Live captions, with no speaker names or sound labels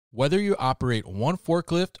Whether you operate one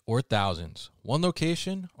forklift or thousands, one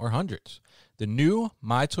location or hundreds, the new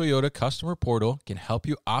My Toyota customer portal can help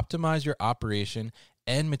you optimize your operation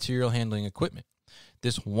and material handling equipment.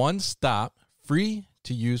 This one-stop,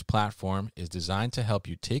 free-to-use platform is designed to help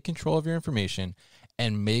you take control of your information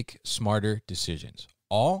and make smarter decisions,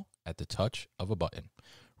 all at the touch of a button.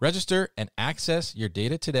 Register and access your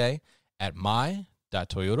data today at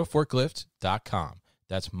my.toyotaforklift.com.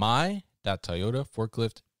 That's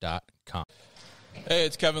my.toyotaforklift.com. Hey,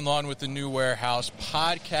 it's Kevin Lawn with the New Warehouse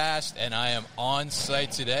Podcast, and I am on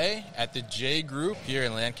site today at the J Group here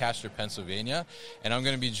in Lancaster, Pennsylvania, and I'm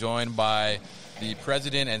going to be joined by the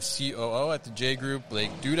President and COO at the J Group, Blake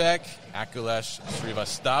Dudek, Akhilesh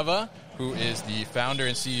Srivastava, who is the founder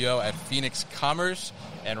and CEO at Fenix Commerce,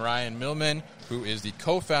 and Ryan Millman, who is the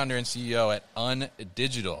co-founder and CEO at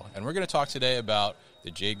UnDigital. And we're going to talk today about the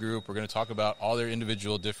J Group. We're going to talk about all their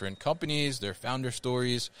individual different companies, their founder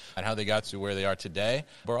stories, and how they got to where they are today.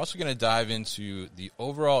 But we're also going to dive into the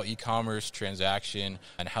overall e-commerce transaction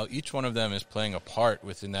and how each one of them is playing a part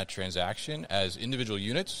within that transaction as individual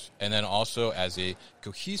units and then also as a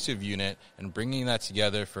cohesive unit and bringing that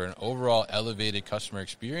together for an overall elevated customer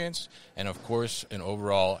experience and, of course, an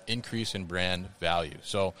overall increase in brand value.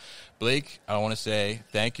 So, Blake, I want to say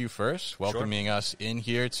thank you first, welcoming us in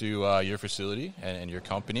here to your facility and your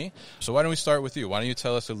company. So why don't we start with you? Why don't you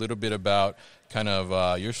tell us a little bit about kind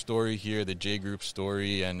of your story here, the J Group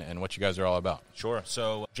story, and what you guys are all about? Sure.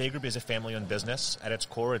 So J Group is a family-owned business. At its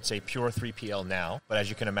core, it's a pure 3PL now. But as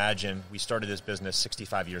you can imagine, we started this business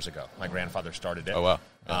 65 years ago. My grandfather started it. Oh, wow.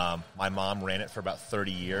 Yeah. My mom ran it for about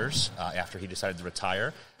 30 years after he decided to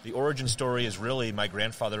retire. The origin story is really my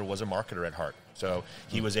grandfather was a marketer at heart. So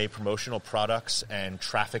he was a promotional products and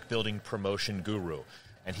traffic-building promotion guru.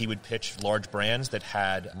 And he would pitch large brands that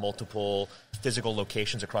had multiple physical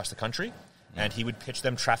locations across the country. And he would pitch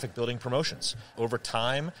them traffic-building promotions. Over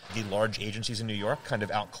time, the large agencies in New York kind of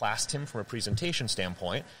outclassed him from a presentation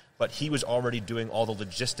standpoint, but he was already doing all the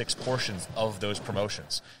logistics portions of those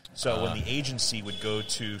promotions. So when the agency would go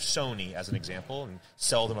to Sony, as an example, and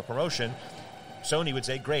sell them a promotion, Sony would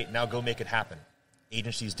say, great, now go make it happen.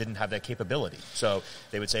 Agencies didn't have that capability. So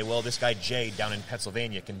they would say, well, this guy Jay down in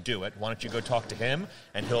Pennsylvania can do it. Why don't you go talk to him,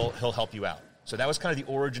 and he'll help you out. So that was kind of the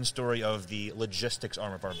origin story of the logistics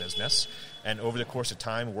arm of our business. And over the course of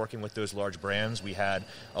time, working with those large brands, we had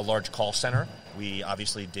a large call center. We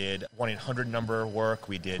obviously did 1-800 number work.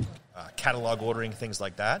 We did catalog ordering, things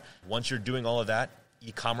like that. Once you're doing all of that,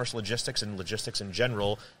 e-commerce logistics and logistics in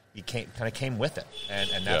general kind of came with it.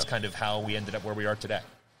 And that's kind of how we ended up where we are today.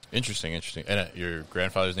 Interesting. And your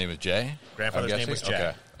grandfather's name is Jay? Grandfather's name was Jay.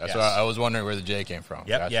 Okay. That's why I was wondering where the J came from.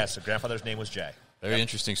 Yep, gotcha. Yes, so grandfather's name was Jay. Very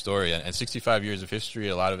interesting story, and 65 years of history,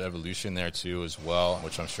 a lot of evolution there too as well,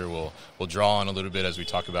 which I'm sure we'll draw on a little bit as we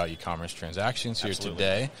talk about e-commerce transactions here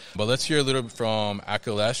today. But let's hear a little bit from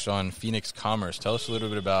Akhilesh on Fenix Commerce. Tell us a little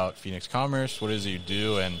bit about Fenix Commerce, what it is that you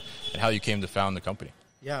do, and how you came to found the company.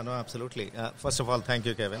 Yeah, no, absolutely. First of all, thank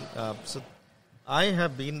you, Kevin. So I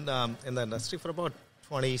have been in the industry for about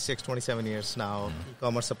 26, 27 years now,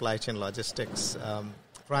 e-commerce, supply chain, logistics.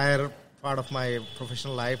 Prior part of my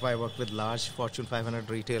professional life, I worked with large Fortune 500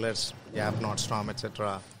 retailers, Gap, Nordstrom,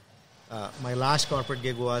 etc. My last corporate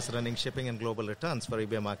gig was running shipping and global returns for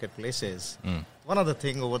eBay marketplaces. One of the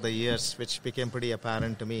things over the years which became pretty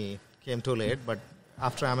apparent to me, came too late, but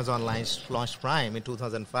after Amazon launched Prime in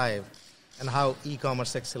 2005, and how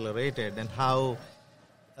e-commerce accelerated and how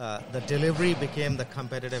the delivery became the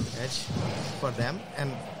competitive edge for them,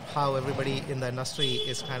 and how everybody in the industry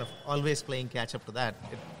is kind of always playing catch up to that.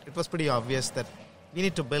 It was pretty obvious that we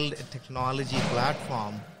need to build a technology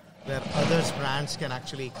platform where others' brands can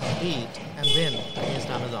actually compete and win against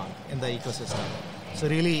Amazon in the ecosystem. So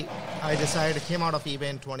really, I came out of eBay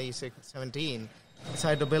in 2017,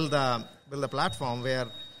 decided to build a platform where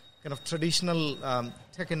kind of traditional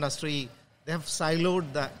tech industry, they have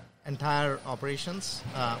siloed the entire operations.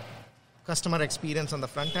 Customer experience on the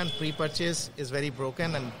front end, pre-purchase is very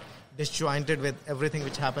broken and disjointed with everything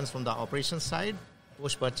which happens from the operations side,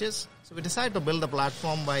 post-purchase. So we decided to build a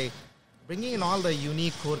platform by bringing in all the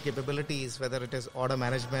unique core capabilities, whether it is order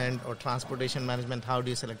management or transportation management. How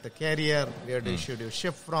do you select the carrier? Where should you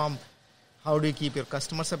ship from? How do you keep your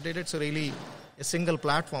customers updated? So really, a single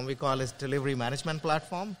platform we call is delivery management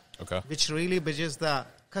platform, which really bridges the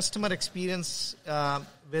customer experience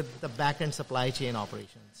with the back-end supply chain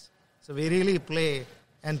operations. So we really play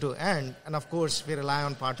end-to-end, and of course, we rely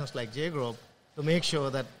on partners like J Group to make sure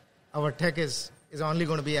that our tech is only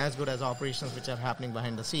going to be as good as operations which are happening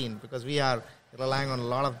behind the scene, because we are relying on a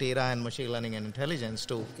lot of data and machine learning and intelligence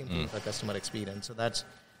to improve the customer experience. So that's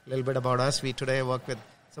a little bit about us. We today work with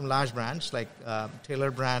some large brands like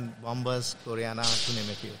Taylor brand, Bombas, Koreana, to name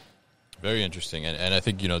a few. Very interesting. And I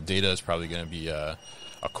think, data is probably going to be a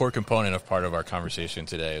core component of part of our conversation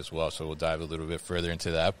today as well. So we'll dive a little bit further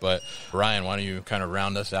into that. But Ryan, why don't you kind of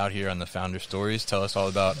round us out here on the founder stories? Tell us all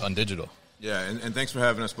about UnDigital. Yeah, and thanks for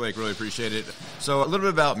having us, Blake. Really appreciate it. So a little bit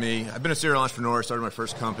about me. I've been a serial entrepreneur. Started my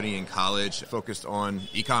first company in college, focused on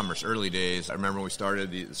e-commerce early days. I remember when we started,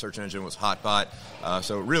 the search engine was Hotbot,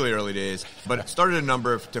 so really early days. But started a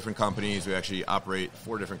number of different companies. We actually operate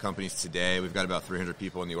 4 different companies today. We've got about 300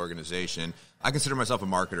 people in the organization. I consider myself a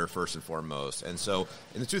marketer first and foremost. And so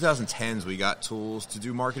in the 2010s, we got tools to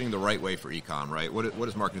do marketing the right way for e-com, right? What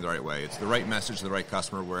is marketing the right way? It's the right message to the right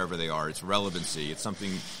customer wherever they are. It's relevancy. It's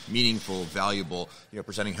something meaningful, valuable,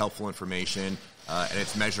 presenting helpful information. And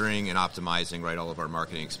it's measuring and optimizing, right, all of our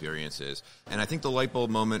marketing experiences. And I think the light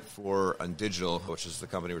bulb moment for UnDigital, which is the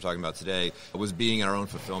company we're talking about today, was being in our own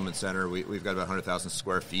fulfillment center. We've got about 100,000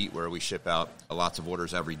 square feet where we ship out lots of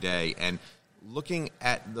orders every day. And looking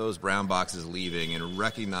at those brown boxes leaving and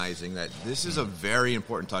recognizing that this is a very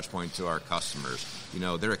important touch point to our customers.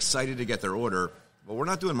 They're excited to get their order, but we're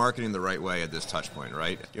not doing marketing the right way at this touch point,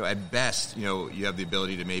 right? At best, you have the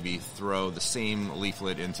ability to maybe throw the same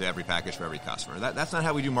leaflet into every package for every customer. That's not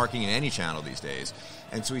how we do marketing in any channel these days.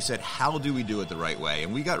 And so we said, how do we do it the right way?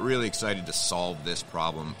 And we got really excited to solve this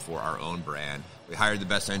problem for our own brand. We hired the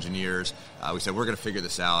best engineers. We said, we're going to figure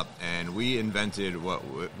this out. And we invented what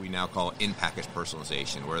we now call in-package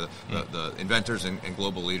personalization, where the inventors and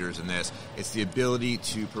global leaders in this, it's the ability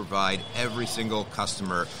to provide every single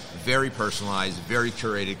customer very personalized, very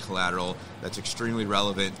curated collateral that's extremely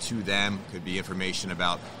relevant to them. Could be information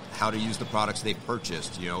about how to use the products they've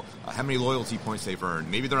purchased, how many loyalty points they've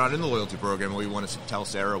earned. Maybe they're not in the loyalty program, and we want to tell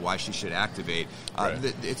Sarah why she should activate.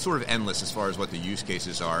 Right. It's sort of endless as far as what the use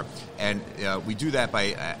cases are. And we do that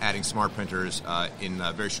by adding smart printers in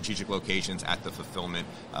very strategic locations at the fulfillment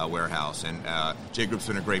warehouse. And J Group's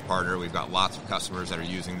been a great partner. We've got lots of customers that are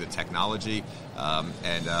using the technology.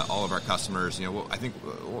 And all of our customers, I think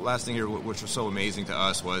last thing here, which was so amazing to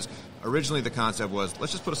us, was originally the concept was,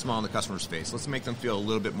 let's just put a smile on the customer's face. Let's make them feel a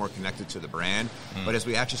little bit more connected to the brand. But as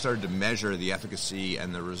we actually started to measure the efficacy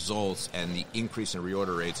and the results and the increase in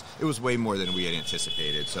reorder rates, it was way more than we had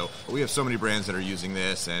anticipated. So we have so many brands that are using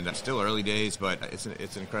this, and it's still early days, but it's an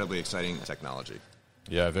incredibly exciting technology.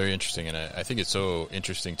 Yeah, very interesting. And I think it's so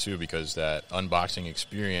interesting, too, because that unboxing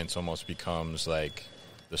experience almost becomes like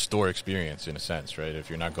the store experience in a sense, right? If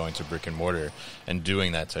you're not going to brick and mortar and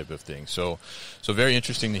doing that type of thing. So very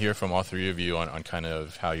interesting to hear from all three of you on kind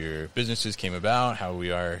of how your businesses came about, how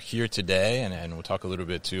we are here today, and we'll talk a little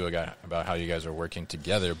bit too about how you guys are working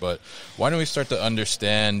together. But why don't we start to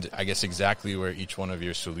understand, I guess, exactly where each one of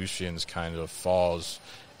your solutions kind of falls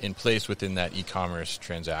in place within that e-commerce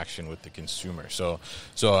transaction with the consumer. So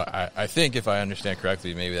I think, if I understand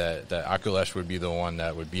correctly, maybe that Akhilesh would be the one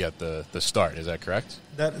that would be at the start. Is that correct?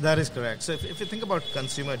 That is correct. So if you think about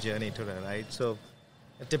consumer journey today, right? So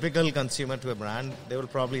a typical consumer to a brand, they will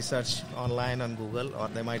probably search online on Google, or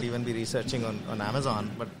they might even be researching on Amazon.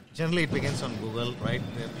 But generally it begins on Google, right?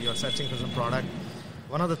 You're searching for some product.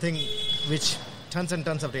 One of the things which tons and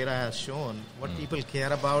tons of data has shown, what people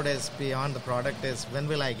care about is beyond the product is, when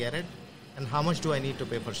will I get it and how much do I need to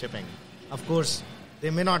pay for shipping? Of course, they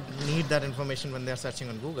may not need that information when they're searching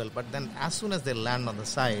on Google, but then as soon as they land on the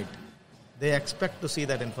site, they expect to see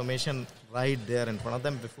that information right there in front of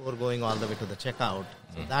them before going all the way to the checkout.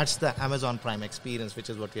 So that's the Amazon Prime experience, which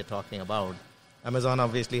is what we're talking about. Amazon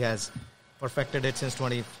obviously has perfected it since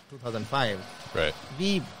 2005. Right.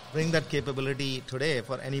 We bring that capability today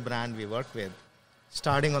for any brand we work with.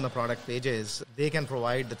 Starting on the product pages, they can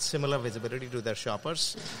provide that similar visibility to their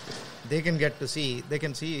shoppers. They can see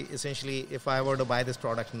essentially, if I were to buy this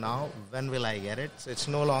product now, when will I get it? So it's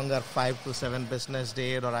no longer 5 to 7 business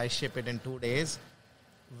days, or I ship it in 2 days.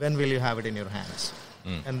 When will you have it in your hands?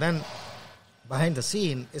 And then behind the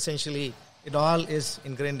scene, essentially, it all is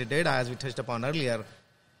ingrained in data, as we touched upon earlier,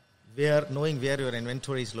 knowing where your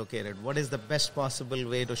inventory is located. What is the best possible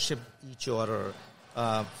way to ship each order?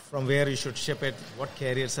 From where you should ship it, what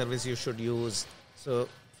carrier service you should use. So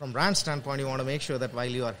from brand standpoint, you want to make sure that while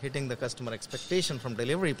you are hitting the customer expectation from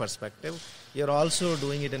delivery perspective, you're also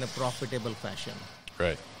doing it in a profitable fashion.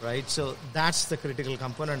 Right. So that's the critical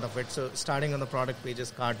component of it. So starting on the product pages,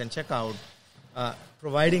 cart and checkout,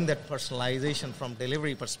 providing that personalization from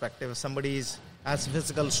delivery perspective. If somebody has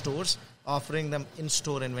physical stores, offering them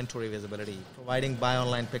in-store inventory visibility, providing buy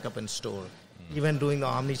online, pick up in store. Even doing the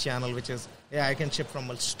omni-channel, which is, I can ship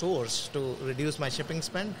from stores to reduce my shipping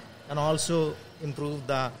spend and also improve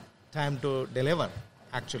the time to deliver.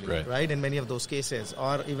 actually, right? In many of those cases,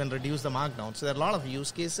 or even reduce the markdown. So there are a lot of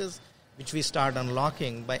use cases which we start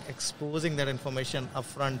unlocking by exposing that information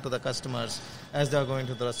upfront to the customers as they're going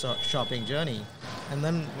through the shopping journey. And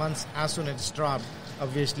then as soon as it's dropped,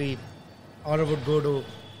 obviously, order would go to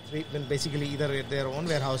basically either their own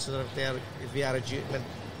warehouses, or if we are a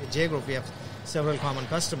J group, we have several common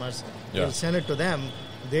customers. We'll send it to them.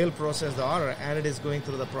 They'll process the order, and it is going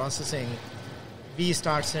through the processing. We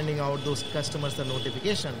start sending out those customers the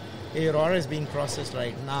notification. Your order is being processed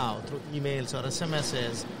right now through emails or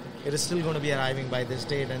SMSs. It is still going to be arriving by this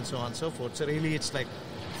date, and so on and so forth. So really, it's like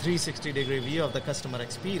 360-degree view of the customer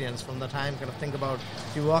experience from the time, kind of think about,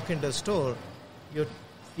 if you walk into a store, you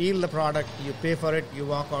feel the product, you pay for it, you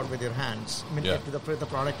walk out with your hands. Put the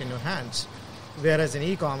product in your hands. Whereas in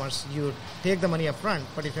e-commerce, you take the money up front,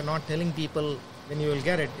 but if you're not telling people when you will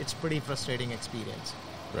get it, it's pretty frustrating experience.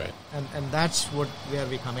 Right. And that's where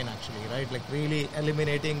we come in, actually, right? Like really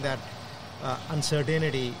eliminating that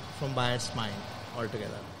uncertainty from buyer's mind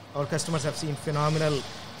altogether. Our customers have seen phenomenal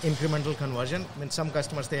incremental conversion. I mean, some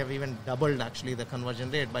customers, they have even doubled, actually, the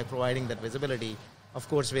conversion rate by providing that visibility. Of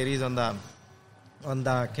course, varies on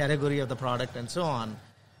the category of the product and so on.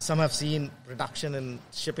 Some have seen reduction in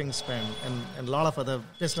shipping spend and a lot of other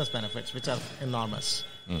business benefits, which are enormous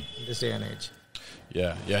in this day and age.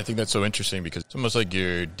 Yeah, I think that's so interesting because it's almost like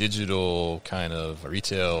your digital kind of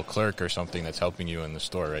retail clerk or something that's helping you in the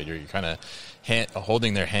store, right? You're kind of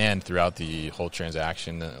holding their hand throughout the whole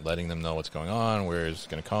transaction, letting them know what's going on, where it's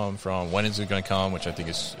going to come from, when is it going to come, which I think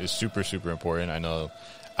is super, super important. I know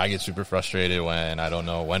I get super frustrated when I don't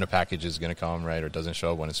know when a package is going to come, right, or doesn't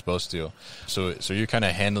show up when it's supposed to. So you're kind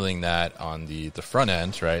of handling that on the front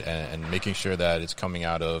end, right, and making sure that it's coming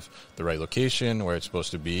out of the right location where it's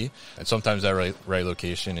supposed to be. And sometimes that right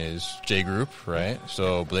location is J Group, right?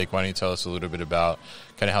 So Blake, why don't you tell us a little bit about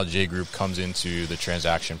kind of how J Group comes into the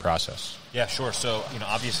transaction process? Yeah, sure. So,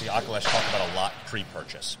 obviously Akhilesh talked about a lot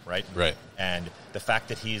pre-purchase, right? Right. And the fact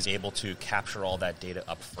that he's able to capture all that data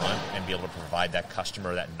up front and be able to provide that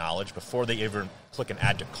customer that knowledge before they ever click an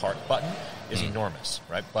add to cart button is enormous,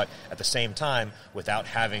 right? But at the same time, without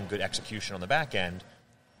having good execution on the back end,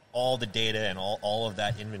 all the data and all of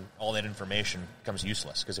that all that information becomes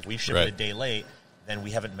useless. Because if we ship it a day late, then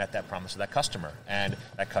we haven't met that promise of that customer, and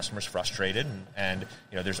that customer's frustrated, and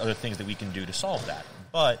there's other things that we can do to solve that.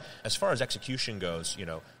 But as far as execution goes,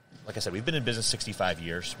 like I said, we've been in business 65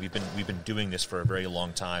 years. We've been doing this for a very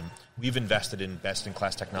long time. We've invested in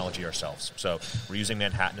best-in-class technology ourselves. So we're using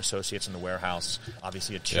Manhattan Associates in the warehouse,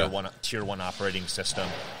 obviously a tier one operating system.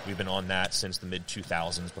 We've been on that since the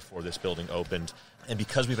mid-2000s before this building opened. And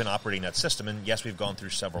because we've been operating that system, and yes, we've gone through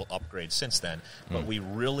several upgrades since then, but we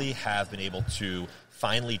really have been able to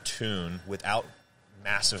finely tune, without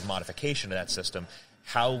massive modification to that system,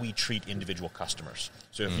 how we treat individual customers.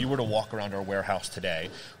 So if you were to walk around our warehouse today,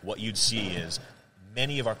 what you'd see is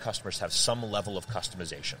many of our customers have some level of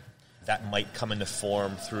customization. That might come into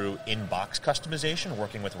form through in-box customization,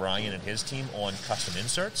 working with Ryan and his team on custom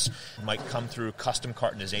inserts. It might come through custom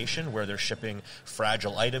cartonization, where they're shipping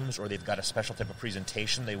fragile items or they've got a special type of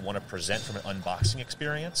presentation they want to present from an unboxing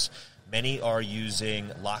experience. Many are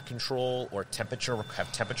using lock control or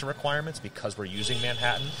have temperature requirements because we're using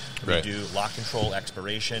Manhattan. We do lock control,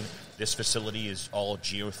 expiration. This facility is all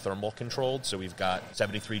geothermal controlled, so we've got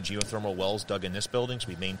 73 geothermal wells dug in this building, so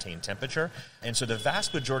we maintain temperature. And so the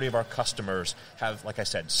vast majority of our customers have, like I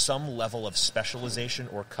said, some level of specialization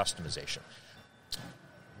or customization.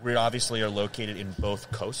 We obviously are located in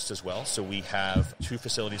both coasts as well, so we have 2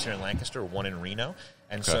 facilities here in Lancaster, 1 in Reno.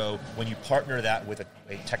 And so when you partner that with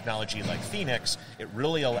a technology like Fenix, it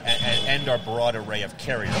really and our broad array of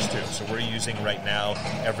carriers too. So we're using right now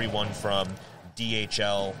everyone from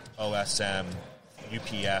DHL, OSM,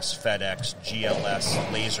 UPS, FedEx, GLS,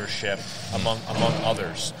 LaserShip, among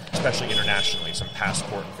others, especially internationally, some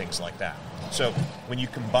Passport and things like that. So when you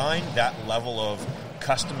combine that level of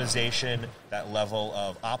customization, that level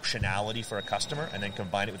of optionality for a customer, and then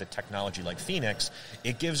combine it with a technology like Fenix,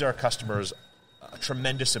 it gives our customers a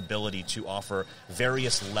tremendous ability to offer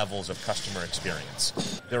various levels of customer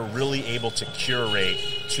experience. They're really able to curate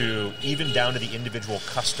to, even down to the individual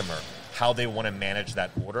customer, how they want to manage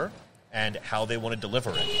that order and how they want to deliver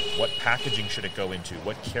it. What packaging should it go into?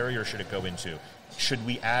 What carrier should it go into? Should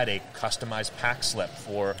we add a customized pack slip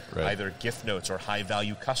for either gift notes or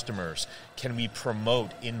high-value customers? Can we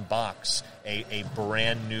promote in-box a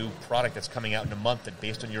brand new product that's coming out in a month that,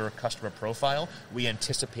 based on your customer profile, we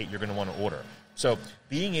anticipate you're going to want to order? So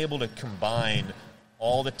being able to combine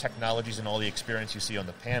all the technologies and all the experience you see on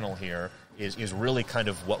the panel here is really kind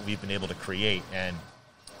of what we've been able to create. And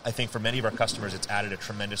I think for many of our customers, it's added a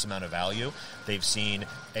tremendous amount of value. They've seen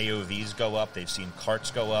AOVs go up. They've seen carts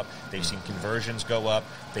go up. They've seen conversions go up.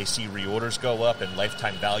 They see reorders go up and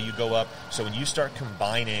lifetime value go up. So when you start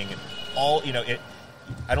combining all,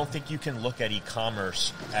 I don't think you can look at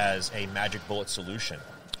e-commerce as a magic bullet solution.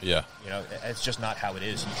 Yeah. It's just not how it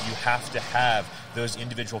is. You have to have those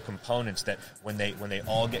individual components that when they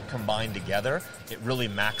all get combined together, it really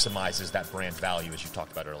maximizes that brand value, as you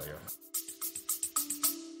talked about earlier.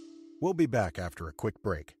 We'll be back after a quick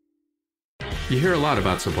break. You hear a lot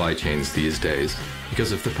about supply chains these days,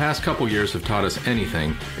 because if the past couple years have taught us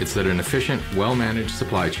anything, it's that an efficient, well-managed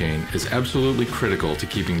supply chain is absolutely critical to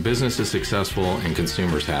keeping businesses successful and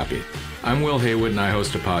consumers happy. I'm Will Haywood, and I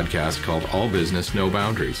host a podcast called All Business, No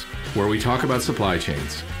Boundaries, where we talk about supply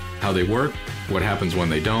chains, how they work, what happens when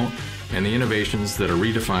they don't, and the innovations that are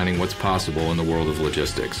redefining what's possible in the world of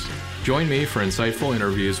logistics. Join me for insightful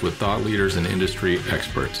interviews with thought leaders and industry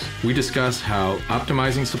experts. We discuss how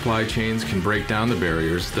optimizing supply chains can break down the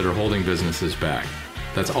barriers that are holding businesses back.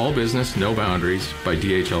 That's All Business, No Boundaries by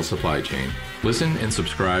DHL Supply Chain. Listen and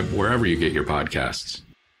subscribe wherever you get your podcasts.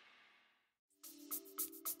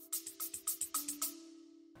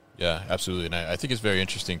 Yeah, absolutely. And I think it's very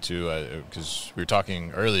interesting, too, because we were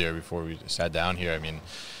talking earlier before we sat down here. I mean,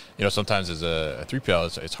 sometimes as a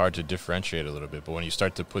 3PL, it's hard to differentiate a little bit. But when you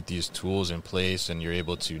start to put these tools in place and you're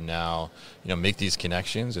able to now, make these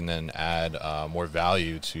connections and then add more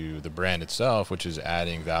value to the brand itself, which is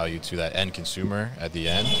adding value to that end consumer at the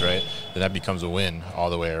end, right? Then that becomes a win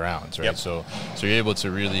all the way around, right? Yep. So you're able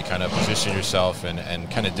to really kind of position yourself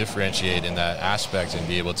and kind of differentiate in that aspect and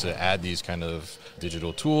be able to add these kind of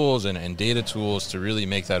digital tools and data tools to really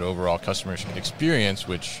make that overall customer experience,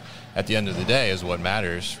 which at the end of the day is what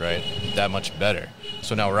matters, right, that much better.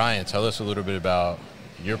 So now, Ryan, tell us a little bit about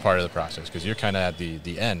your part of the process, because you're kind of at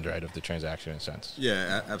the end, right, of the transaction in a sense.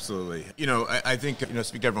 Yeah, absolutely. I think, to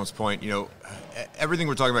speak to everyone's point, everything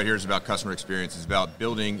we're talking about here is about customer experience. It's about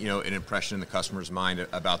building, an impression in the customer's mind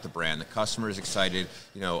about the brand. The customer is excited.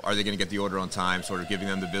 Are they going to get the order on time? Sort of giving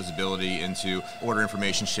them the visibility into order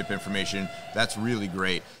information, ship information. That's really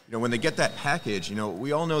great. When they get that package,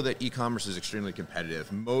 we all know that e-commerce is extremely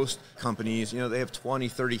competitive. Most companies, they have 20,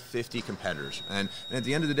 30, 50 competitors. And at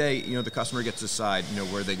the end of the day, the customer gets to decide,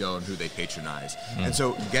 where they go and who they patronize. And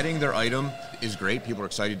so getting their item is great. People are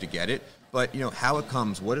excited to get it. But, how it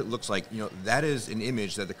comes, what it looks like, that is an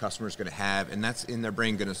image that the customer is going to have, and that's in their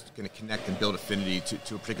brain going to connect and build affinity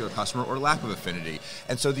to a particular customer or lack of affinity.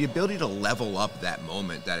 And so the ability to level up that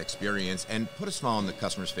moment, that experience, and put a smile on the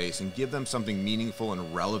customer's face and give them something meaningful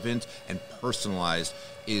and relevant and personalized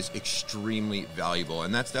is extremely valuable.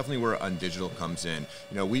 And that's definitely where UnDigital comes in.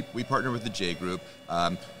 We partner with the J Group.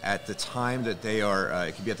 At the time that they are,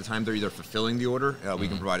 it could be at the time they're either fulfilling the order, we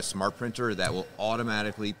can provide a smart printer that will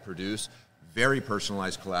automatically produce very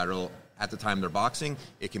personalized collateral at the time they're boxing.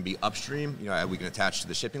 It can be upstream. We can attach to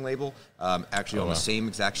the shipping label, on the same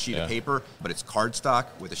exact sheet of paper, but it's cardstock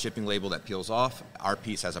with a shipping label that peels off. Our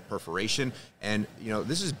piece has a perforation, and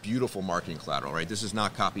this is beautiful marketing collateral, right? This is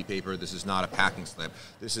not copy paper. This is not a packing slip.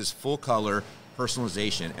 This is full color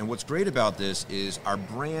personalization. And what's great about this is our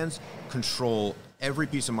brands control every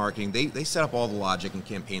piece of marketing. They set up all the logic and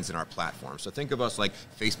campaigns in our platform. So think of us like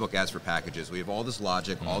Facebook ads for packages. We have all this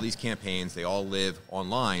logic, all these campaigns. They all live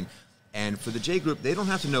online. And for the J Group, they don't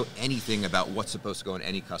have to know anything about what's supposed to go in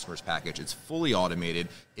any customer's package. It's fully automated.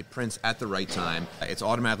 It prints at the right time. It's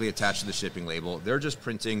automatically attached to the shipping label. They're just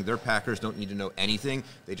printing. Their packers don't need to know anything.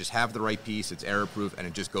 They just have the right piece. It's error-proof, and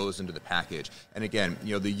it just goes into the package. And again,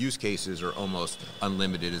 the use cases are almost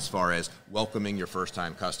unlimited as far as welcoming your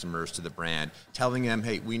first-time customers to the brand, telling them,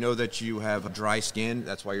 hey, we know that you have dry skin.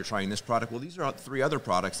 That's why you're trying this product. Well, these are 3 other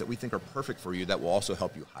products that we think are perfect for you that will also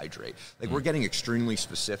help you hydrate. We're getting extremely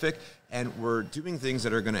specific. And we're doing things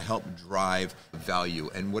that are going to help drive value.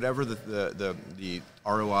 And whatever the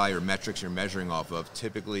ROI or metrics you're measuring off of,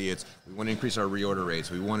 typically it's we want to increase our reorder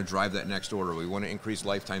rates. We want to drive that next order. We want to increase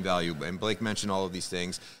lifetime value. And Blake mentioned all of these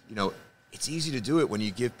things. It's easy to do it when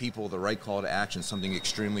you give people the right call to action, something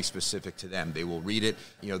extremely specific to them. They will read it.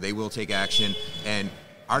 They will take action. And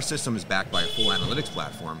our system is backed by a full analytics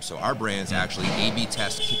platform, so our brands actually A/B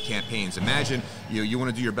test campaigns. Imagine you want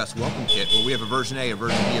to do your best welcome kit. Well, we have a version A, a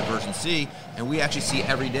version B, a version C, and we actually see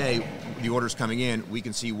every day the orders coming in. We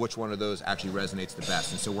can see which one of those actually resonates the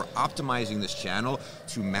best. And so we're optimizing this channel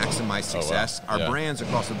to maximize success. Our brands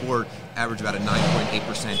across the board average about a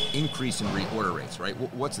 9.8% increase in reorder rates, right?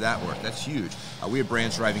 What's that worth? That's huge. We have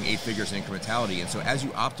brands driving 8 figures in incrementality, and so as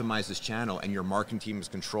you optimize this channel and your marketing team is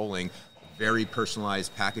controlling very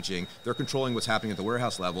personalized packaging. They're controlling what's happening at the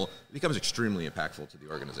warehouse level. It becomes extremely impactful to the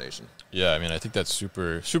organization. Yeah, I mean, I think that's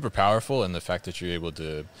super, super powerful, and the fact that you're able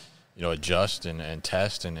to, adjust and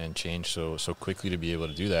test and change so quickly to be able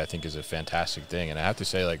to do that, I think is a fantastic thing. And I have to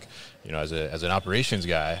say, like, as an operations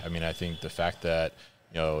guy, I mean, I think the fact that,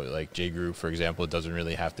 like J Group, for example, doesn't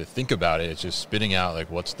really have to think about it. It's just spitting out, like,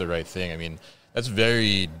 what's the right thing. I mean, that's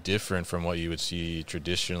very different from what you would see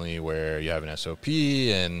traditionally, where you have an SOP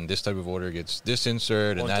and this type of order gets this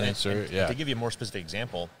insert and that insert. And to give you a more specific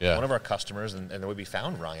example, one of our customers, and the way we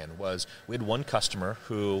found Ryan, was we had one customer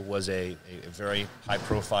who was a very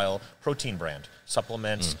high-profile protein brand,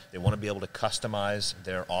 supplements. They want to be able to customize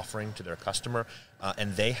their offering to their customer,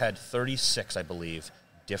 and they had 36, I believe,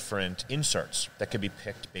 different inserts that could be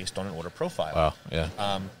picked based on an order profile. Wow,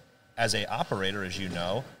 yeah. As an operator, as you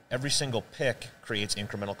know, every single pick creates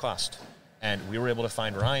incremental cost. And we were able to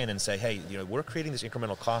find Ryan and say, hey, we're creating this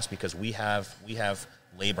incremental cost because we have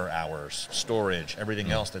labor hours, storage, everything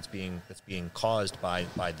else that's being caused by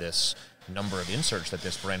this number of inserts that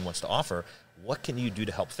this brand wants to offer. What can you do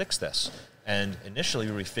to help fix this? And initially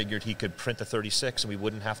we figured he could print the 36 and we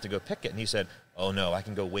wouldn't have to go pick it. And he said, oh no, I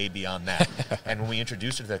can go way beyond that. And when we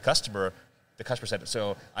introduced it to the customer said,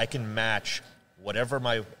 so I can match whatever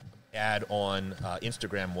my ad on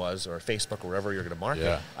Instagram was, or Facebook, or wherever you're going to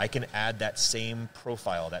market, I can add that same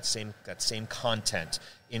profile, that same content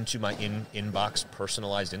into my inbox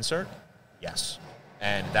personalized insert. Yes,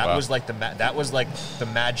 and that was like the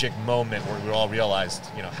magic moment where we all realized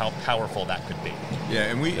how powerful that could be. Yeah,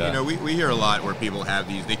 and we hear a lot where people have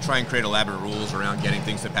these. They try and create elaborate rules around getting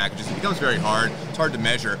things to packages. It becomes very hard. It's hard to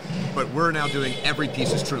measure. But we're now doing every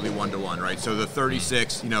piece is truly one-to-one, right? So the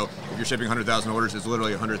 36, if you're shipping 100,000 orders, it's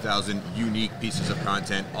literally 100,000 unique pieces of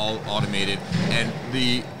content, all automated. And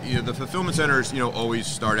the fulfillment centers, always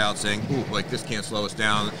start out saying, "Ooh, like this can't slow us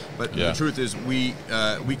down." But the truth is, we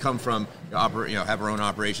come from have our own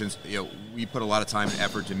operations. We put a lot of time and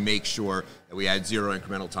effort to make sure that we add zero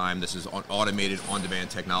incremental time. This is automated, on-demand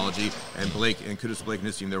technology. And Blake, and kudos to Blake and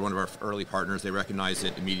his team, they're one of our early partners. They recognized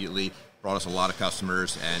it immediately, brought us a lot of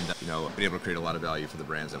customers, and been able to create a lot of value for the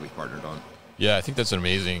brands that we've partnered on. Yeah, I think that's an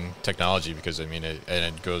amazing technology because,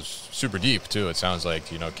 it goes super deep, too. It sounds like,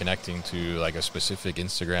 connecting to, like, a specific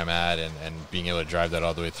Instagram ad and being able to drive that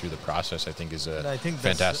all the way through the process, I think is a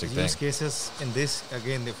fantastic thing. Use cases in this,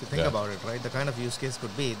 again, if you think about it, right, the kind of use case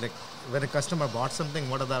could be, like, when a customer bought something,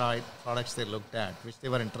 what are the products they looked at, which they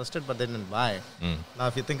were interested but they didn't buy. Now,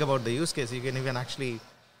 if you think about the use case, you can even actually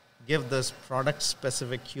give those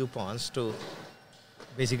product-specific coupons to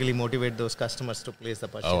basically motivate those customers to place the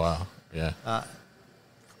purchase. Oh, wow. Yeah.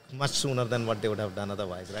 Much sooner than what they would have done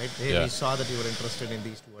otherwise, right? Hey, we saw that you were interested in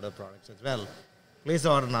these two other products as well. Place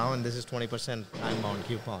the order now, and this is 20% time-bound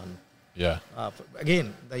coupon. Yeah.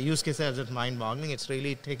 Again, the use case is just mind-boggling. It's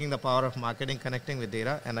really taking the power of marketing, connecting with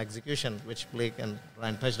data, and execution, which Blake and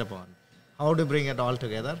Ryan touched upon. How to bring it all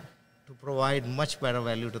together to provide much better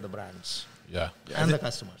value to the brands. And the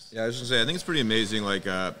customers. Yeah, I was going to say, I think it's pretty amazing. Like,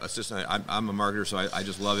 assistant, I'm a marketer, so I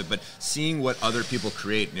just love it. But seeing what other people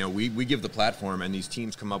create, we give the platform, and these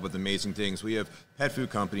teams come up with amazing things. We have pet food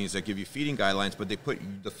companies that give you feeding guidelines, but they put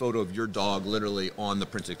the photo of your dog literally on the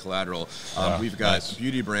printed collateral. We've got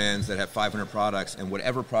beauty brands that have 500 products, and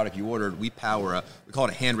whatever product you ordered, we power we call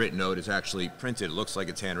it a handwritten note. It's actually printed. It looks like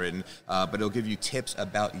it's handwritten, but it'll give you tips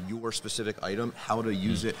about your specific item, how to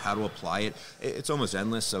use it, how to apply it. It's almost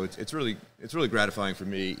endless, so it's really gratifying for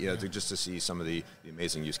me, just to see some of the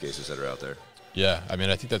amazing use cases that are out there. Yeah, I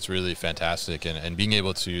think that's really fantastic, and being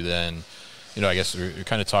able to then, I guess we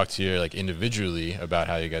kind of talked here like individually about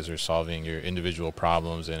how you guys are solving your individual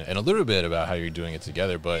problems, and a little bit about how you're doing it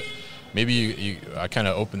together. But maybe I kind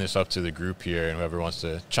of open this up to the group here, and whoever wants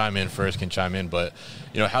to chime in first can chime in. But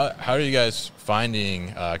how are you guys finding?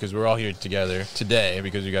 Because we're all here together today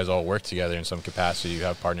because you guys all work together in some capacity. You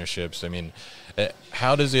have partnerships.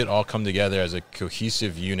 How does it all come together as a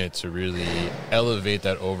cohesive unit to really elevate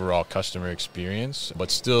that overall customer experience,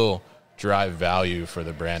 but still drive value for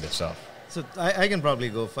the brand itself? So I can probably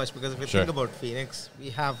go first, because if you think about Fenix,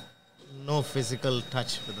 we have no physical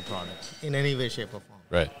touch with the product in any way, shape, or form.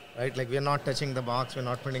 Right. Like, we're not touching the box, we're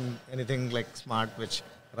not printing anything like smart, which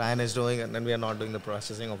Ryan is doing, and then we are not doing the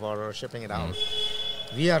processing of order or shipping it out.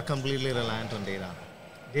 We are completely reliant on data.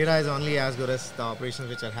 Data is only as good as the operations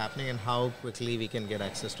which are happening and how quickly we can get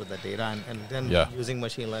access to the data, and then using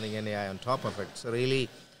machine learning and AI on top of it. So really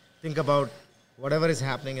think about whatever is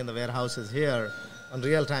happening in the warehouses here on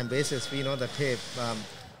real-time basis. We know that, hey,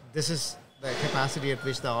 this is the capacity at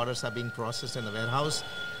which the orders are being processed in the warehouse.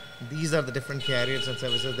 these are the different carriers and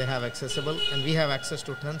services they have accessible, and we have access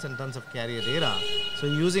to tons and tons of carrier data. So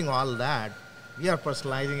using all that, we are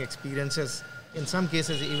personalizing experiences, in some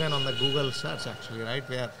cases even on the Google search actually, right?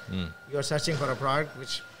 Where you're searching for a product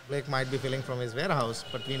which Blake might be filling from his warehouse,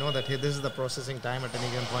 but we know that, hey, this is the processing time at any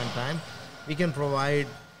given point in time. We can provide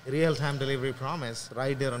real-time delivery promise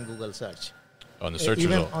right there on Google search. On the search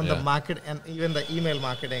even result, on the market, and even the email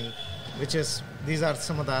marketing, which is, these are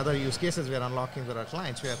some of the other use cases we're unlocking for our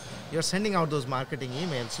clients, where you're sending out those marketing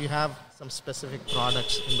emails, you have some specific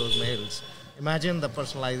products in those mails. Imagine the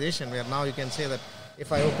personalization where now you can say that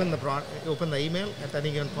if I open the email at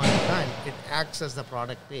any given point in time, it acts as the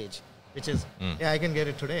product page, which is, I can get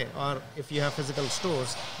it today. Or if you have physical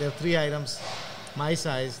stores, there are 3 items my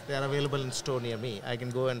size, they are available in store near me. I can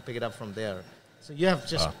go and pick it up from there. So you have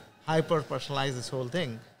just hyper-personalized this whole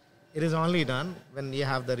thing. It is only done when you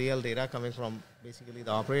have the real data coming from basically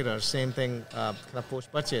the operator. Same thing, kind of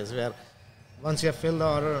post-purchase, where once you have filled the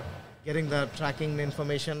order, getting the tracking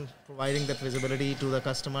information, providing that visibility to the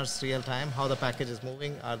customers real time, how the package is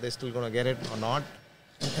moving, are they still going to get it or not?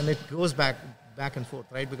 And it goes back and forth,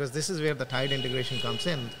 right? Because this is where the tight integration comes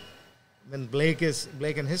in. When Blake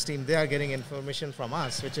and his team, they are getting information from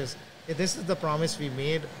us, which is, hey, this is the promise we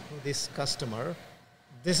made to this customer.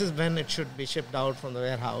 This is when it should be shipped out from the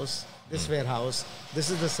warehouse, this warehouse.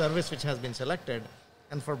 This is the service which has been selected.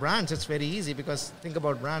 And for brands, it's very easy because think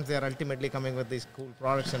about brands, they are ultimately coming with these cool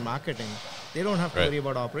products and marketing. They don't have to worry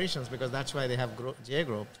about operations because that's why they have J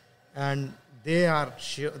Group. And they are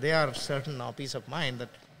certain of peace of mind that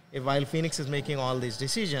while Fenix is making all these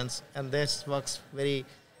decisions, and this works very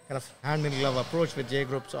kind of hand-in-glove approach with J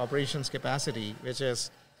Group's operations capacity, which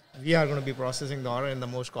is we are going to be processing the order in the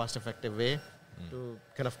most cost-effective way to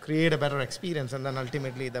kind of create a better experience. And then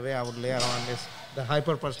ultimately the way I would layer on is the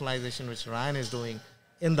hyper-personalization which Ryan is doing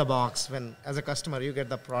in the box. When as a customer you get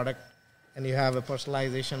the product and you have a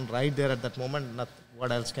personalization right there at that moment,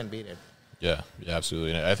 what else can beat it? Yeah,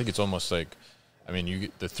 absolutely. And I think it's almost like, I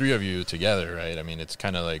mean, the 3 of you together, right? I mean, it's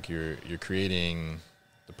kind of like you're creating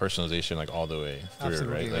the personalization like all the way through,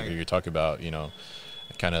 absolutely, right? Like you talk about,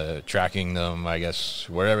 kind of tracking them, I guess,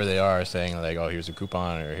 wherever they are, saying like, oh, here's a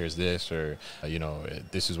coupon, or here's this, or,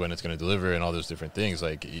 this is when it's going to deliver, and all those different things.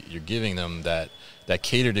 Like you're giving them that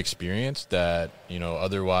catered experience that,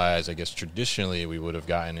 otherwise, I guess, traditionally we would have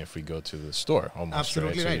gotten if we go to the store almost.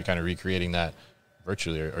 Absolutely right. So you're kind of recreating that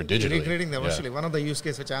virtually or digitally. Recreating that virtually. One of the use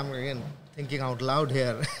cases which I'm, again, thinking out loud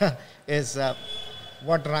here is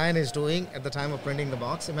what Ryan is doing at the time of printing the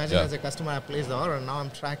box. Imagine as a customer, I place the order, and now I'm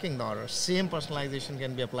tracking the order. Same personalization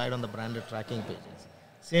can be applied on the branded tracking pages.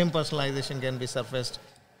 Same personalization can be surfaced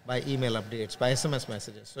by email updates, by SMS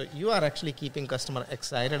messages. So you are actually keeping customer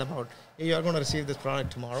excited about, hey, you are going to receive this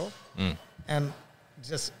product tomorrow. And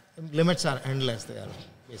just limits are endless there,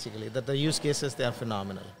 basically. That the use cases, they are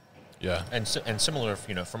phenomenal. Yeah, and similar,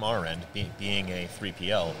 from our end, being a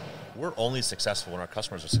 3PL, we're only successful when our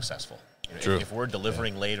customers are successful. True. If we're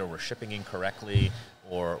delivering late, or we're shipping incorrectly,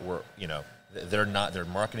 or their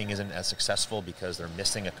marketing isn't as successful because they're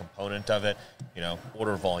missing a component of it,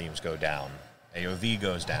 order volumes go down, AOV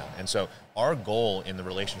goes down. And so our goal in the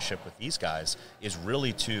relationship with these guys is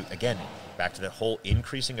really to, again, back to that whole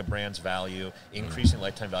increasing a brand's value, increasing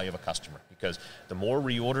lifetime value of a customer. Because the more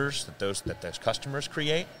reorders that those customers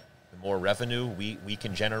create, the more revenue we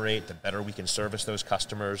can generate, the better we can service those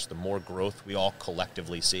customers, the more growth we all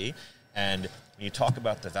collectively see. And when you talk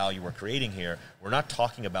about the value we're creating here, we're not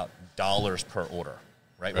talking about dollars per order,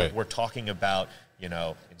 right? We're talking about,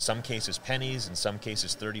 in some cases pennies, in some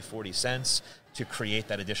cases 30, 40 cents to create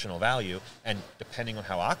that additional value. And depending on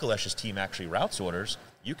how Akhilesh's team actually routes orders,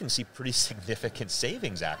 you can see pretty significant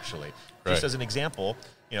savings actually. Just as an example,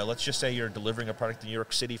 let's just say you're delivering a product in New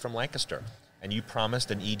York City from Lancaster, and you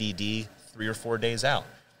promised an EDD 3 or 4 days out.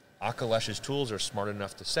 Akhilesh's tools are smart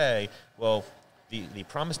enough to say, well, the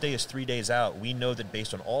promise day is 3 days out. We know that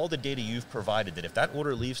based on all the data you've provided, that if that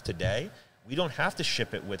order leaves today, we don't have to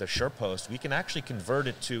ship it with a SurePost. We can actually convert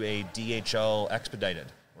it to a DHL expedited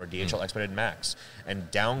or DHL expedited max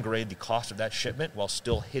and downgrade the cost of that shipment while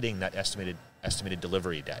still hitting that estimated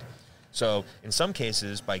delivery day. So in some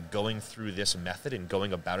cases, by going through this method and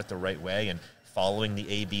going about it the right way and following the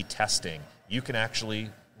A/B testing, you can actually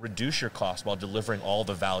reduce your cost while delivering all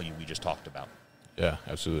the value we just talked about. Yeah,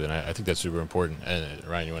 absolutely. And I think that's super important. And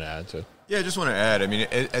Ryan, you want to add to? Yeah, I just want to add, I mean,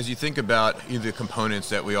 as you think about the components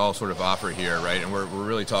that we all sort of offer here, right, and we're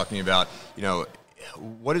really talking about,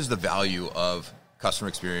 what is the value of customer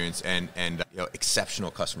experience and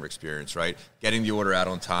exceptional customer experience, right? Getting the order out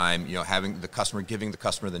on time, having the customer, giving the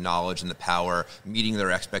customer the knowledge and the power, meeting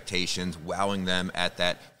their expectations, wowing them at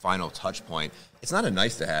that final touch point. it's not a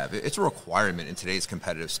nice to have. It's a requirement in today's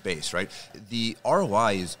competitive space, right? The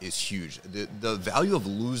ROI is huge. The value of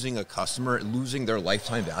losing a customer, losing their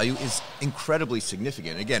lifetime value is incredibly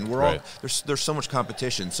significant. Again, there's so much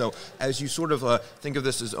competition. So as you sort of think of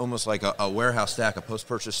this as almost like a warehouse stack, a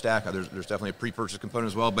post-purchase stack, there's definitely a pre-purchase component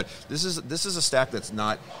as well, but this is a stack that's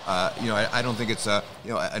not, I don't think it's a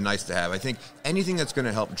nice to have. I think anything that's going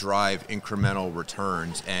to help drive incremental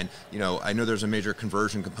returns, and I know there's a major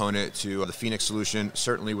conversion component to the Fenix solution.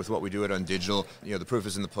 Certainly with what we do at UnDigital, the proof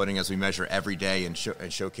is in the pudding as we measure every day and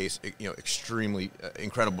showcase extremely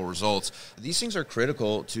incredible results. These things are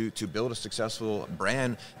critical to build a successful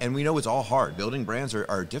brand, and we know it's all hard. Building brands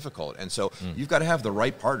are difficult, and so you've got to have the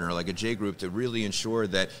right partner like a J Group to really ensure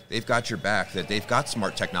that they've got your back, that they've got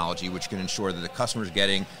smart technology which can ensure that the customer's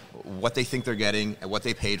getting what they think they're getting and what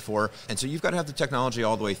they paid for. And so you've got to have the technology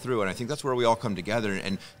all the way through, and I think that's where we all come together,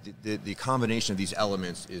 and the combination of these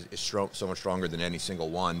elements is so much stronger than any single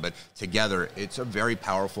one, but together it's a very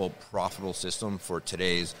powerful, profitable system for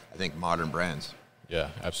today's, I think, modern brands. Yeah,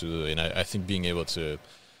 absolutely. And I think being able to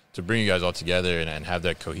bring you guys all together and have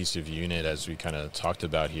that cohesive unit, as we kind of talked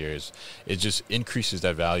about here, it just increases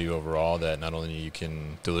that value overall that not only you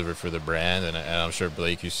can deliver for the brand, and I'm sure,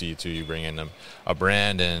 Blake, you see too, you bring in a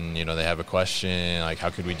brand and they have a question like, how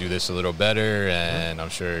could we do this a little better? And I'm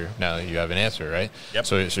sure now you have an answer, right? Yep.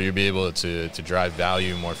 So you'll be able to drive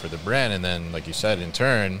value more for the brand, and then, like you said, in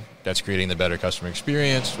turn, that's creating the better customer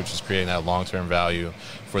experience, which is creating that long-term value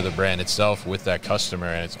for the brand itself with that customer,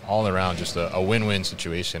 and it's all around just a win-win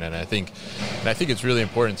situation. And I think it's really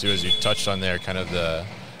important too, as you touched on there, kind of the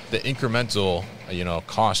incremental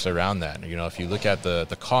cost around that. If you look at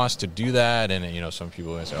the cost to do that, and some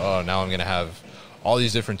people will say, oh, now I'm going to have all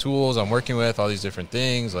these different tools I'm working with, all these different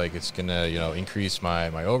things, like it's going to, increase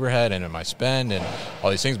my overhead and my spend and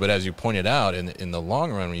all these things. But as you pointed out, in the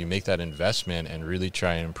long run, when you make that investment and really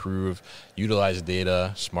try and improve, utilize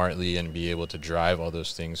data smartly and be able to drive all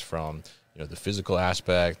those things from the physical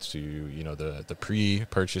aspect to, the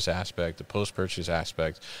pre-purchase aspect, the post-purchase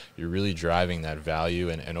aspect, you're really driving that value,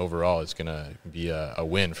 and overall it's going to be a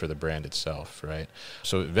win for the brand itself, right?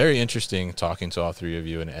 So very interesting talking to all three of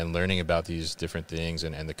you and learning about these different things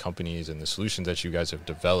and the companies and the solutions that you guys have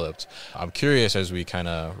developed. I'm curious, as we kind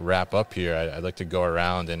of wrap up here, I'd like to go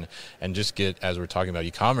around and just get, as we're talking about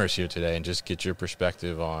e-commerce here today, and just get your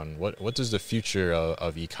perspective on what does the future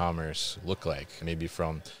of e-commerce look like, maybe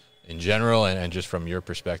from in general and just from your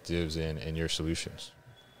perspectives and your solutions.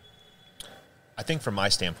 I think from my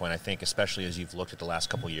standpoint, I think especially as you've looked at the last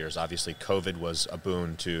couple of years, obviously COVID was a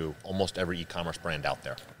boon to almost every e-commerce brand out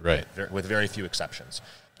there. Right. With very few exceptions.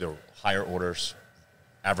 There were higher orders,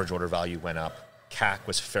 average order value went up, CAC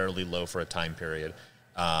was fairly low for a time period.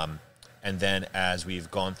 And then as we've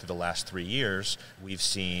gone through the last 3 years, we've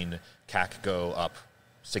seen CAC go up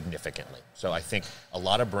significantly. So I think a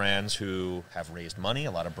lot of brands who have raised money,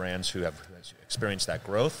 a lot of brands who have experienced that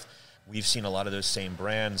growth, we've seen a lot of those same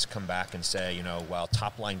brands come back and say, while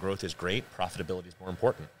top line growth is great, profitability is more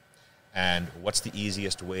important. And what's the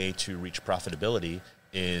easiest way to reach profitability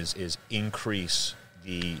is increase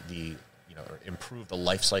or improve the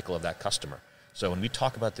life cycle of that customer. So when we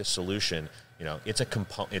talk about this solution, it's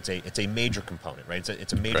a major component, right?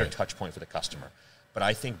 It's a major touch point for the customer. But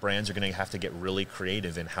I think brands are going to have to get really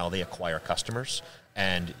creative in how they acquire customers,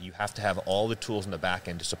 and you have to have all the tools in the back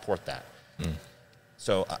end to support that.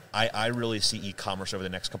 So I really see e-commerce over the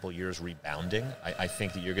next couple of years rebounding. I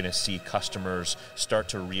think that you're going to see customers start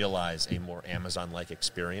to realize a more Amazon-like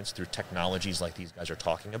experience through technologies like these guys are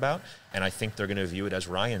talking about, and I think they're going to view it, as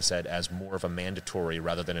Ryan said, as more of a mandatory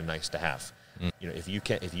rather than a nice-to-have. If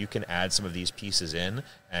you can add some of these pieces in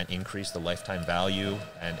and increase the lifetime value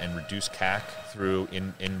and reduce CAC through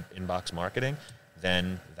inbox marketing,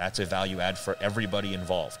 then that's a value add for everybody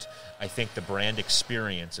involved. I think the brand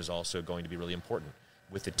experience is also going to be really important.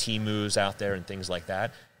 With the Temus out there and things like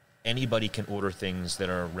that, anybody can order things that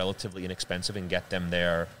are relatively inexpensive and get them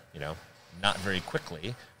there, not very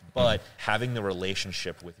quickly, but having the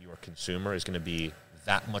relationship with your consumer is going to be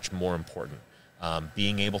that much more important.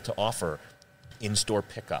 Being able to offer in-store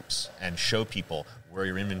pickups and show people where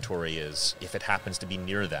your inventory is if it happens to be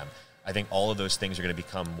near them. I think all of those things are going to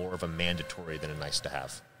become more of a mandatory than a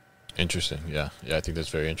nice-to-have. Interesting. Yeah, I think that's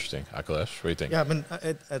very interesting. Akhilesh, what do you think?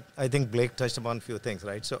 Yeah, I think Blake touched upon a few things,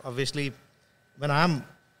 right? So obviously, when I'm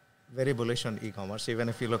very bullish on e-commerce, even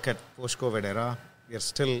if you look at post-COVID era,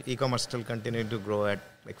 e-commerce still continuing to grow at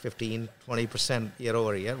like 15, 20% year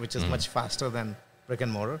over year, which is much faster than brick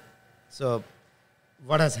and mortar. So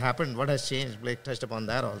what has happened, what has changed, Blake touched upon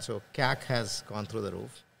that also. CAC has gone through the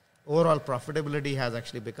roof. Overall profitability has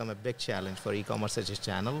actually become a big challenge for e-commerce as a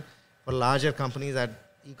channel. For larger companies that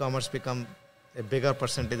e-commerce become a bigger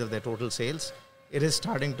percentage of their total sales, it is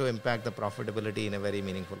starting to impact the profitability in a very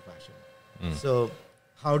meaningful fashion. So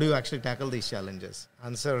how do you actually tackle these challenges?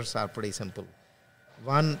 Answers are pretty simple.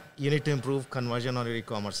 One, you need to improve conversion on your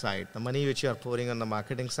e-commerce side. The money which you are pouring on the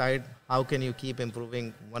marketing side, how can you keep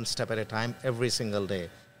improving one step at a time every single day?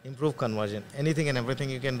 Improve conversion. Anything and everything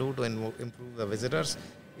you can do to improve the visitors,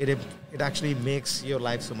 it actually makes your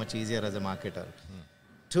life so much easier as a marketer.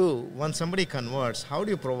 Two, when somebody converts, how do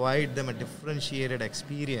you provide them a differentiated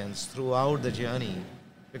experience throughout the journey?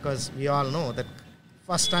 Because we all know that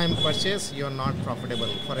first time purchase, you're not profitable.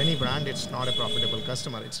 For any brand, it's not a profitable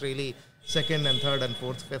customer. It's really second and third and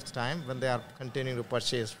fourth, fifth time when they are continuing to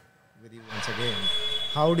purchase with you once again.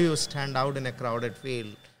 How do you stand out in a crowded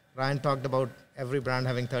field? Ryan talked about every brand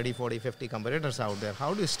having 30, 40, 50 competitors out there.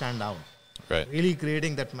 How do you stand out? Right. Really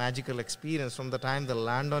creating that magical experience from the time they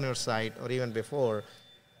land on your site or even before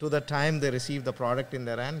to the time they receive the product in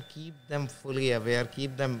their hand. Keep them fully aware,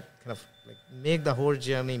 keep them kind of like make the whole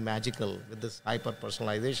journey magical with this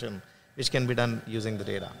hyper-personalization, which can be done using the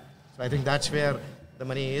data. So I think that's where the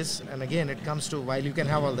money is. And again, it comes to, while you can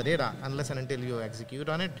have all the data, unless and until you execute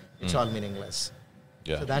on it, it's all meaningless.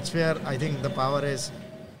 Yeah. So that's where I think the power is,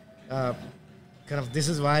 this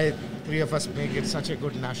is why three of us make it such a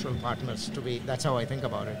good natural partners to be. That's how I think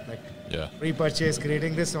about it. Pre-purchase,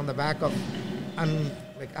 creating this on the back of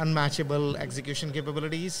unmatchable execution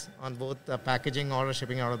capabilities on both the packaging or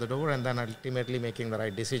shipping out of the door, and then ultimately making the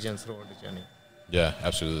right decisions throughout the journey. Yeah,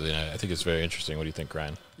 absolutely. And I think it's very interesting. What do you think,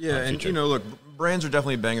 Ryan? Yeah, and look, brands are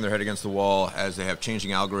definitely banging their head against the wall as they have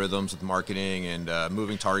changing algorithms with marketing and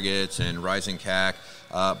moving targets and rising CAC.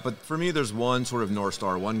 But for me, there's one sort of North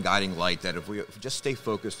Star, one guiding light that if we just stay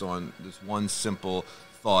focused on this one simple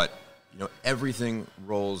thought, everything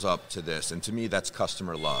rolls up to this. And to me, that's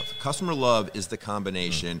customer love. Customer love is the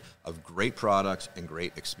combination of great products and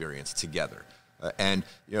great experience together. And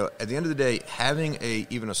at the end of the day, having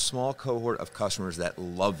even a small cohort of customers that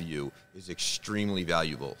love you is extremely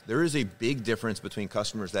valuable. There is a big difference between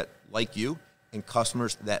customers that like you and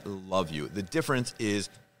customers that love you. The difference is,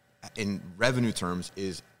 in revenue terms,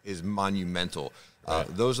 is monumental. Right.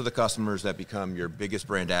 Those are the customers that become your biggest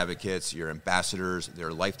brand advocates, your ambassadors.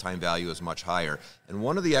 Their lifetime value is much higher. And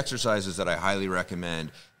one of the exercises that I highly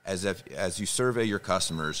recommend, as you survey your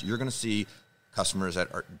customers, you're going to see customers that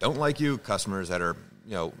don't like you, customers that are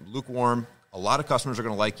lukewarm. A lot of customers are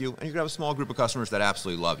going to like you, and you're going to have a small group of customers that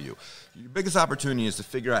absolutely love you. Your biggest opportunity is to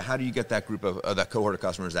figure out how do you get that group of that cohort of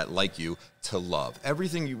customers that like you to love.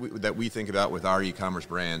 Everything that we think about with our e-commerce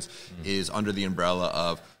brands is under the umbrella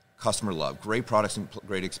of customer love, great products and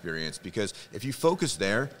great experience. Because if you focus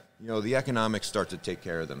there, the economics start to take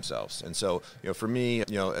care of themselves. And so, for me,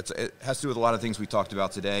 it has to do with a lot of things we talked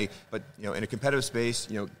about today. But, in a competitive space,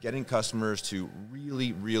 getting customers to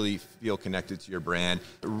really, really feel connected to your brand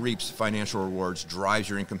reaps financial rewards, drives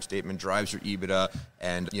your income statement, drives your EBITDA,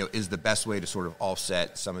 and, is the best way to sort of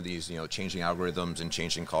offset some of these, changing algorithms and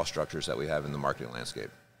changing cost structures that we have in the marketing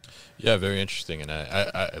landscape. Yeah, very interesting. And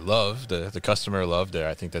I love the customer love there.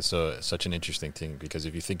 I think that's such an interesting thing, because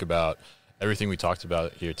if you think about everything we talked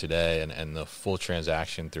about here today and the full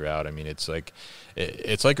transaction throughout, I mean, it's like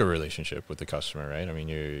a relationship with the customer, right? I mean,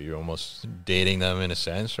 you're almost dating them in a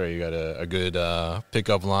sense, right? You got a good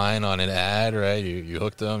pickup line on an ad, right? You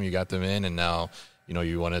hooked them, you got them in, and now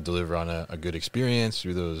you want to deliver on a good experience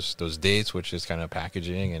through those dates, which is kind of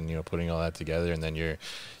packaging and putting all that together, and then you're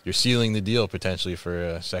sealing the deal potentially for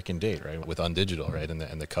a second date, right, with UnDigital, right,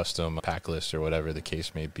 and the custom pack list or whatever the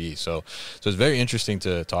case may be. So it's very interesting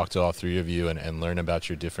to talk to all three of you and learn about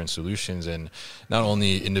your different solutions, and not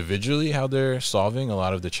only individually how they're solving a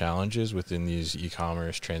lot of the challenges within these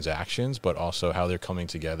e-commerce transactions, but also how they're coming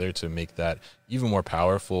together to make that even more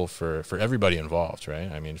powerful for everybody involved, right?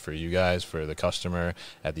 I mean, for you guys, for the customer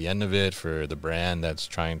at the end of it, for the brand that's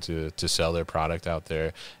trying to sell their product out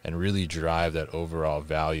there and really drive that overall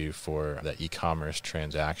value for that e-commerce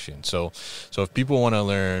transaction. So if people want to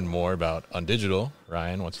learn more about UnDigital,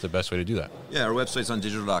 Ryan, what's the best way to do that? Yeah, our website's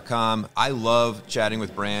UnDigital.com. I love chatting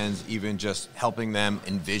with brands, even just helping them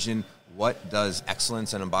envision what does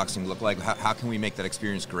excellence and unboxing look like? How can we make that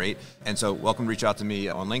experience great? And so welcome to reach out to me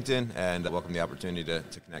on LinkedIn, and welcome the opportunity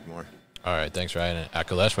to connect more. All right, thanks, Ryan. And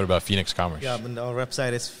Akhilesh, what about Fenix Commerce? Yeah, our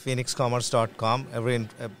website is phenixcommerce.com.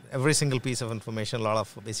 Every single piece of information, a lot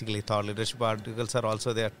of basically thought leadership articles are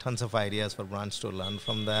also there. Tons of ideas for brands to learn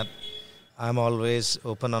from that. I'm always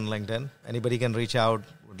open on LinkedIn. Anybody can reach out.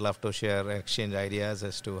 Would love to share, exchange ideas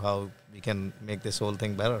as to how we can make this whole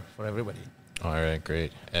thing better for everybody. All right,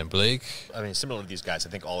 great. And Blake? I mean, similar to these guys,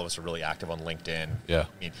 I think all of us are really active on LinkedIn. Yeah.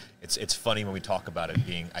 I mean, it's funny when we talk about it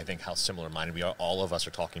being, I think, how similar-minded we are. All of us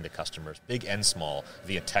are talking to customers, big and small,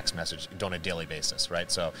 via text message on a daily basis,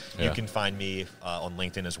 right? So you can find me on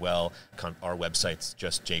LinkedIn as well. Our website's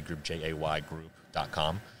just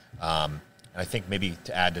jaygroup.com. And I think maybe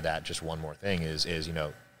to add to that, just one more thing is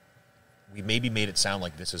we maybe made it sound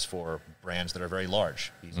like this is for brands that are very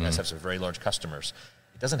large. These guys have some very large customers.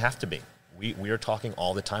 It doesn't have to be. We are talking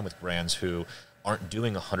all the time with brands who aren't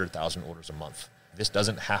doing 100,000 orders a month. This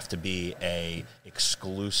doesn't have to be a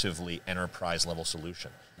exclusively enterprise-level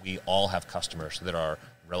solution. We all have customers that are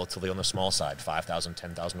relatively on the small side, 5,000,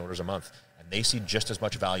 10,000 orders a month, and they see just as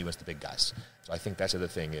much value as the big guys. So I think that's the other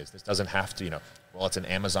thing is this doesn't have to, while it's an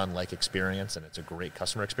Amazon-like experience and it's a great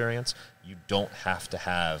customer experience, you don't have to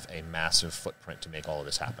have a massive footprint to make all of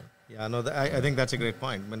this happen. Yeah, no, I think that's a great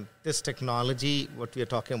point. When this technology, what we are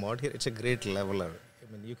talking about here, it's a great leveler.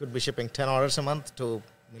 I mean, you could be shipping 10 orders a month to $1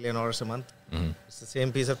 million orders a month. It's the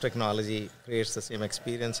same piece of technology, creates the same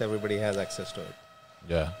experience. Everybody has access to it.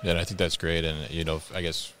 Yeah, and I think that's great. And, I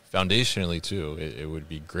guess foundationally, too, it would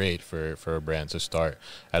be great for a brand to start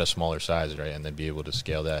at a smaller size, right, and then be able to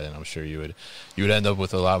scale that. And I'm sure you would end up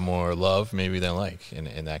with a lot more love maybe than like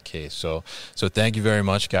in that case. So thank you very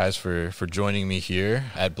much, guys, for joining me here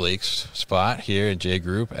at Blake's spot here at J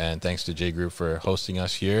Group. And thanks to J Group for hosting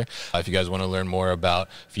us here. If you guys want to learn more about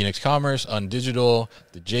Fenix Commerce, UnDigital,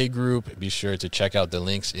 the J Group, be sure to check out the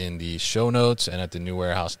links in the show notes and at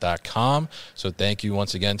thenewwarehouse.com. So thank you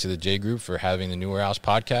once again to the J Group for having the New Warehouse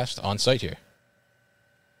podcast on site here.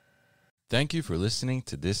 Thank you for listening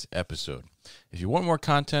to this episode. If you want more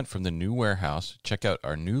content from the New Warehouse, check out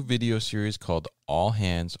our new video series called All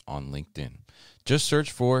Hands on LinkedIn. Just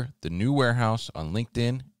search for the New Warehouse on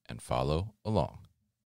LinkedIn and follow along.